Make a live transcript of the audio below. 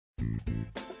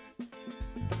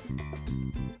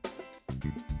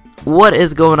What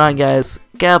is going on, guys?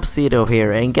 Gabcito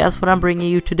here, and guess what I'm bringing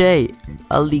you today?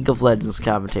 A League of Legends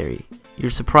commentary. You're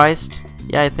surprised?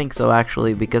 Yeah, I think so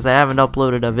actually, because I haven't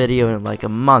uploaded a video in like a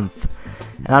month,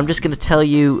 and I'm just gonna tell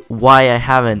you why I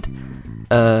haven't.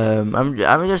 I'm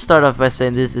gonna start off by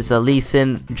saying this is a Lee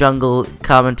Sin jungle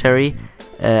commentary.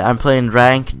 I'm playing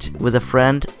ranked with a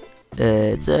friend.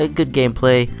 It's a good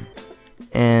gameplay,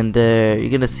 and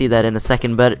you're gonna see that in a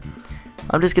second. But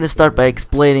I'm just gonna start by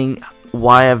explaining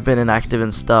why I've been inactive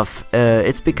and stuff.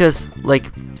 It's because,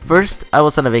 like, first I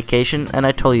was on a vacation, and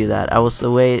I told you that I was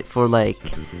away for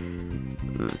like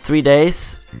 3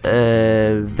 days.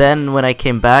 Then when I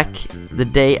came back, the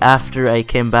day after I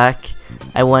came back,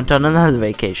 I went on another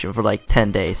vacation for like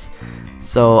 10 days.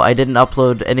 So I didn't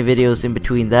upload any videos in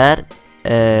between that.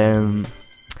 Then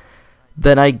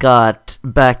I got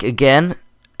back again,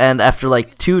 and after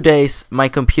like 2 days my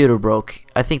computer broke.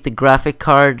 I think the graphic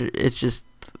card is just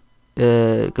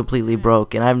completely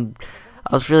broke, and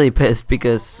I was really pissed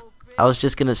because I was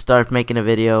just gonna start making a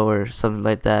video or something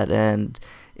like that, and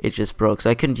it just broke,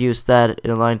 so I couldn't use that in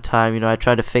a long time. You know, I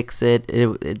tried to fix it.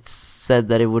 It said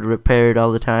that it would repair it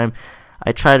all the time.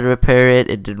 I tried to repair it,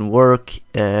 it didn't work,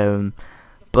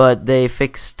 but they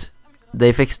fixed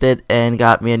it and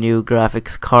got me a new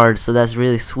graphics card, so that's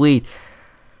really sweet.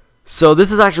 So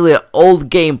this is actually an old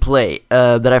gameplay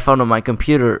that I found on my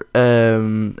computer.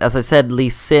 As I said, Lee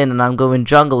Sin, and I'm going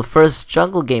jungle. First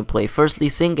jungle gameplay, first Lee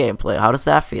Sin gameplay. How does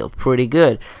that feel? Pretty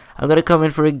good. I'm gonna come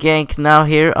in for a gank now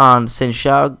here on Xin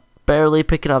Xiao, barely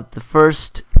picking up the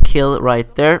first kill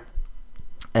right there.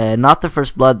 Not the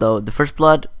first blood though. The first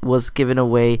blood was given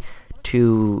away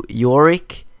to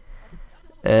Yorick.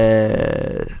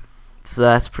 So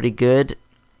that's pretty good.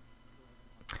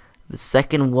 The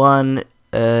second one,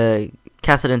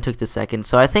 Gaslamp took the second,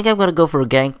 so I think I'm gonna go for a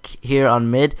gank here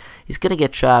on mid. He's gonna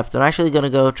get trapped. I'm actually gonna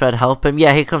go try to help him.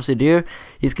 Yeah, here comes Udyr.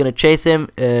 He's gonna chase him.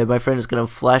 My friend is gonna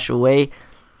flash away.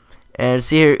 And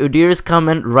see here, Udyr is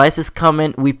coming, Rice is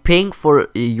coming. We ping for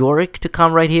Yorick to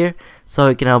come right here so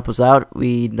he can help us out.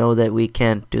 We know that we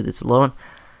can't do this alone.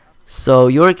 So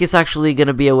Yorick is actually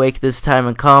gonna be awake this time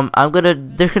and come.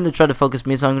 They're gonna try to focus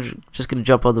me, so I'm just gonna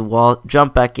jump on the wall,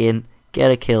 jump back in,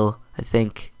 get a kill, I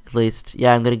think. At least,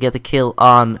 yeah, I'm gonna get the kill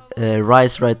on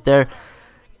Rice right there,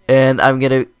 and I'm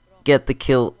gonna get the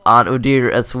kill on Udyr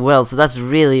as well. So that's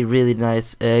really, really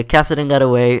nice. Gaslamp got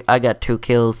away. I got 2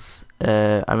 kills.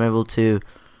 I'm able to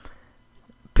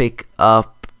pick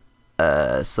up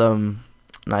some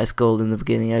nice gold in the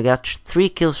beginning. I got 3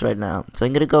 kills right now, so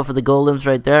I'm gonna go for the golems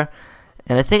right there.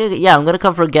 And I think, yeah, I'm gonna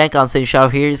come for a gank on Xin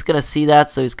Xiao here. He's gonna see that,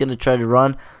 so he's gonna try to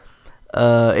run.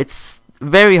 It's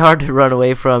very hard to run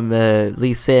away from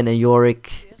Lee Sin and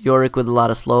Yorick. Yorick with a lot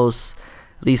of slows,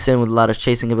 Lee Sin with a lot of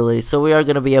chasing abilities. So we are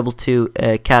gonna be able to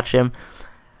catch him.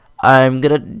 I'm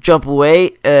gonna jump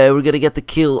away. We're gonna get the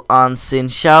kill on Xin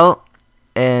Xiao,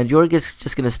 and Yorick is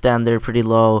just gonna stand there pretty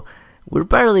low. We're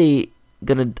barely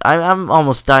gonna. I'm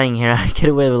almost dying here. I get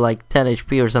away with like 10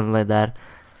 HP or something like that.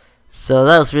 So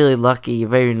that was really lucky.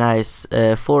 Very nice.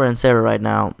 4-0 right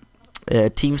now.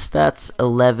 Team stats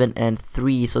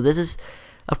 11-3. So this is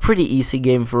a pretty easy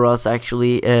game for us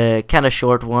actually. Kind of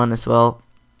short one as well.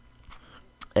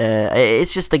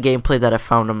 It's just a gameplay that I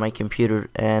found on my computer,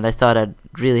 and I thought I'd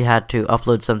really had to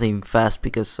upload something fast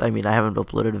because I mean I haven't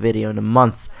uploaded a video in a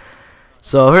month.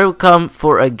 So here we come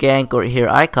for a gank, or here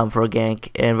I come for a gank,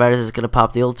 and Varus is gonna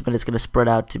pop the ultimate. It's gonna spread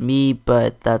out to me,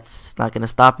 but that's not gonna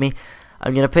stop me.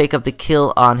 I'm gonna pick up the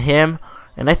kill on him,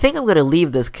 and I think I'm gonna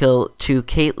leave this kill to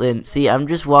Caitlyn. See, I'm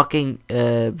just walking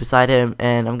beside him,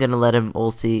 and I'm gonna let him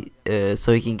ulti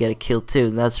so he can get a kill too.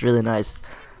 And that's really nice.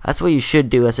 That's what you should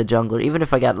do as a jungler. Even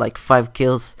if I got like 5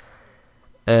 kills,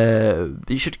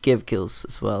 you should give kills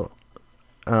as well.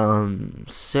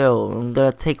 So I'm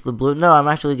gonna take the blue. No, I'm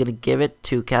actually gonna give it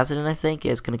to Gaslamp. I think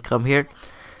yeah, he's gonna come here.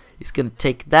 He's gonna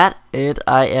take that, and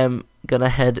I am gonna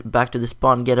head back to the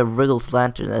spawn and get a Wriggles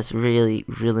lantern. That's really,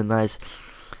 really nice.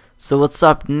 So what's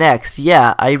up next?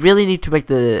 Yeah, I really need to make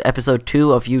the episode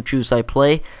 2 of You Choose I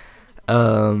Play.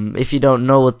 If you don't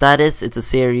know what that is, it's a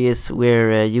series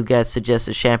where you guys suggest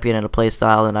a champion and a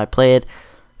playstyle, and I play it.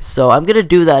 So I'm gonna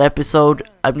do that episode.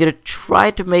 I'm gonna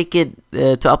try to make it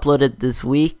to upload it this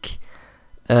week.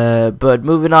 But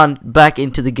moving on back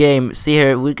into the game. See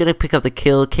here, we're gonna pick up the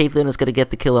kill. Caitlyn is gonna get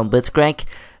the kill on Blitzcrank.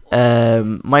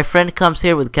 My friend comes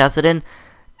here with Gaslamp,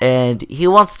 and he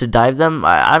wants to dive them.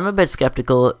 I'm a bit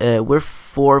skeptical. We're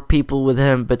 4 people with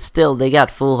him, but still, they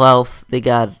got full health. They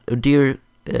got Udyr,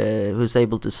 who's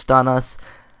able to stun us.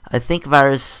 I think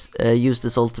Varus used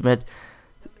his ultimate.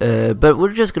 But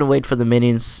we're just gonna wait for the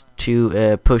minions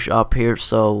to push up here,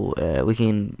 so we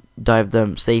can dive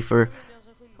them safer.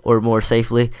 or more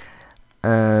safely,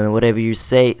 whatever you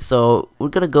say. So we're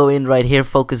gonna go in right here,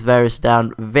 focus Varus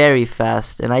down very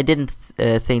fast, and I didn't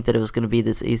think that it was gonna be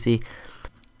this easy.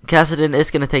 Kassadin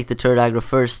is gonna take the third aggro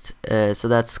first, so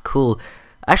that's cool.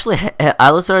 Actually,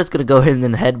 Alistar is gonna go in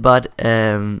and headbutt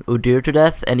Udyr to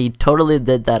death, and he totally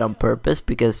did that on purpose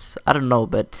because I don't know,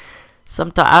 but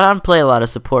sometimes I don't play a lot of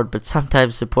support, but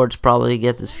sometimes supports probably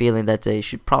get this feeling that they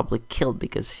should probably kill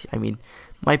because I mean,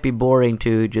 it might be boring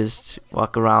to just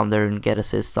walk around there and get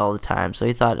assists all the time. So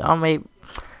he thought, oh,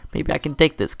 maybe I can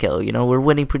take this kill. You know, we're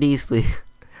winning pretty easily.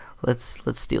 let's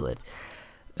steal it.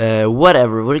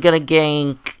 Whatever. We're gonna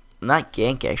gank. Not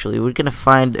gank, actually. We're gonna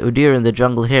find Udyr in the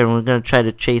jungle here, and we're gonna try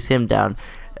to chase him down.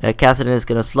 Kassadin is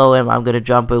gonna slow him. I'm gonna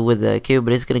jump in with the Q,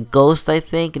 but he's gonna ghost, I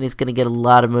think, and he's gonna get a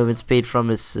lot of movement speed from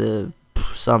his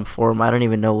some form. I don't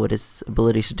even know what his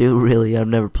abilities do, really. I've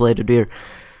never played Udyr.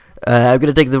 I'm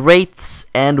gonna take the Wraiths,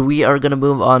 and we are gonna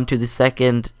move on to the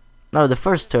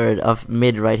first turret of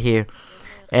mid right here.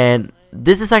 And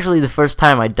this is actually the first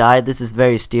time I died. This is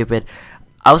very stupid.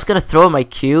 I was gonna throw my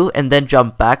Q and then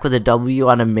jump back with a W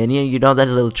on a minion. You know that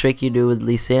little trick you do with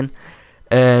Lee Sin?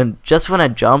 And just when I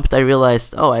jumped, I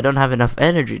realized, oh, I don't have enough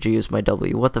energy to use my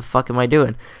W. What the fuck am I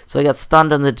doing? So I got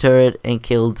stunned on the turret and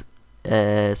killed.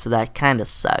 So that kind of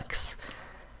sucks.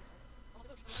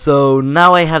 So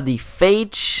now I have the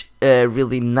Phage.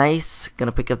 Really nice.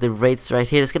 Gonna pick up the Wraiths right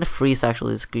here. It's gonna freeze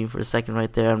actually the screen for a second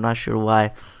right there. I'm not sure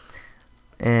why.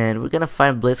 And we're gonna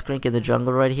find Blitzcrank in the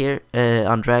jungle right here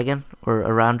on Dragon or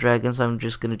around Dragon. So I'm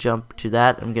just gonna jump to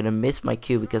that. I'm gonna miss my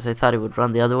Q because I thought it would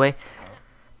run the other way.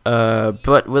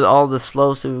 But with all the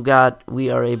slows we've got,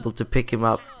 we are able to pick him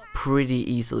up pretty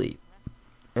easily.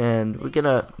 And we're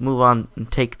gonna move on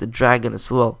and take the Dragon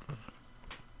as well.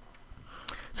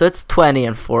 So it's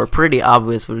 20-4. Pretty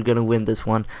obvious we're gonna win this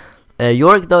one.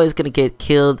 Yorick though is gonna get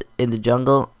killed in the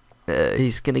jungle.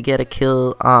 He's gonna get a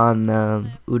kill on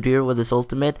Udyr with his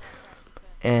ultimate,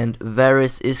 and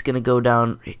Varus is gonna go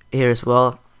down here as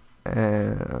well.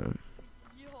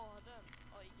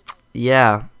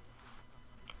 Yeah.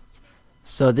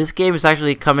 So this game is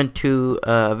actually coming to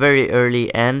a very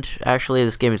early end. Actually,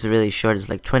 this game is really short. It's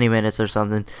like 20 minutes or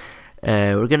something.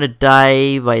 We're gonna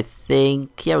dive, I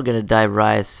think. Yeah, we're gonna dive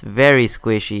Rise. Very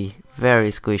squishy.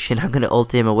 Very squishy. And I'm gonna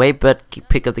ult him away, but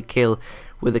pick up the kill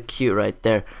with a Q right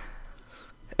there.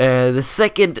 The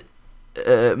second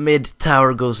mid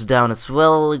tower goes down as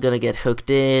well. Gonna get hooked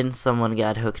in. Someone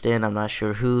got hooked in. I'm not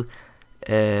sure who.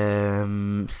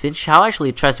 Xin Xiao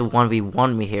actually tries to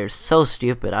 1v1 me here. So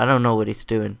stupid. I don't know what he's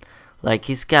doing. Like,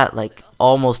 he's got like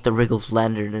almost a Wriggles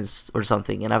Lantern or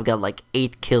something, and I've got like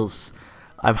 8 kills.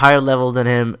 I'm higher level than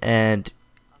him, and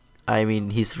I mean,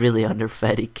 he's really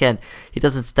underfed. He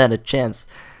doesn't stand a chance.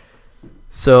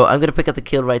 So I'm gonna pick up the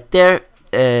kill right there,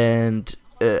 and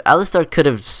Alistar could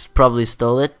have probably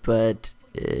stole it, but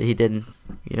he didn't.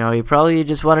 You know, he probably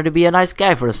just wanted to be a nice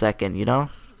guy for a second, you know.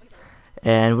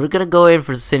 And we're gonna go in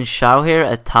for Xin Xiao here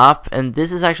at top, and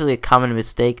this is actually a common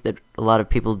mistake that a lot of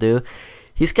people do.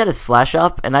 He's got his flash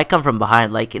up, and I come from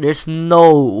behind. Like, there's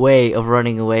no way of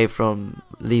running away from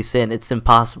Lee Sin. It's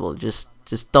impossible. Just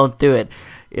don't do it.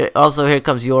 Also, here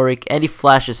comes Yorick, and he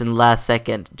flashes in the last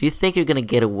second. Do you think you're gonna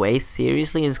get away?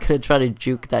 Seriously? He's gonna try to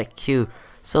juke that Q.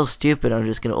 So stupid. I'm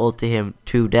just gonna ult him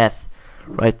to death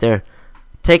right there.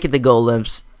 Taking the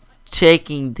golems,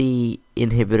 taking the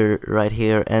inhibitor right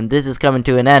here, and this is coming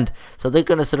to an end. So they're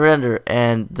gonna surrender,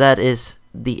 and that is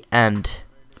the end.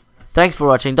 Thanks for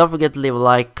watching. Don't forget to leave a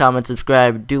like, comment,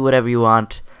 subscribe, do whatever you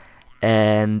want,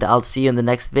 and I'll see you in the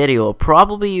next video.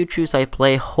 Probably you choose I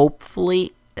play,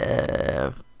 hopefully,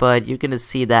 but you're gonna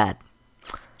see that.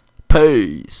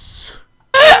 Peace.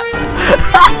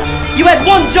 You had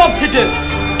one job to do.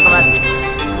 Kom her.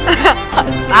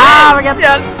 Vad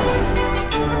gött!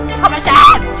 Kom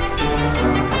igen!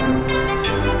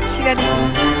 Kör.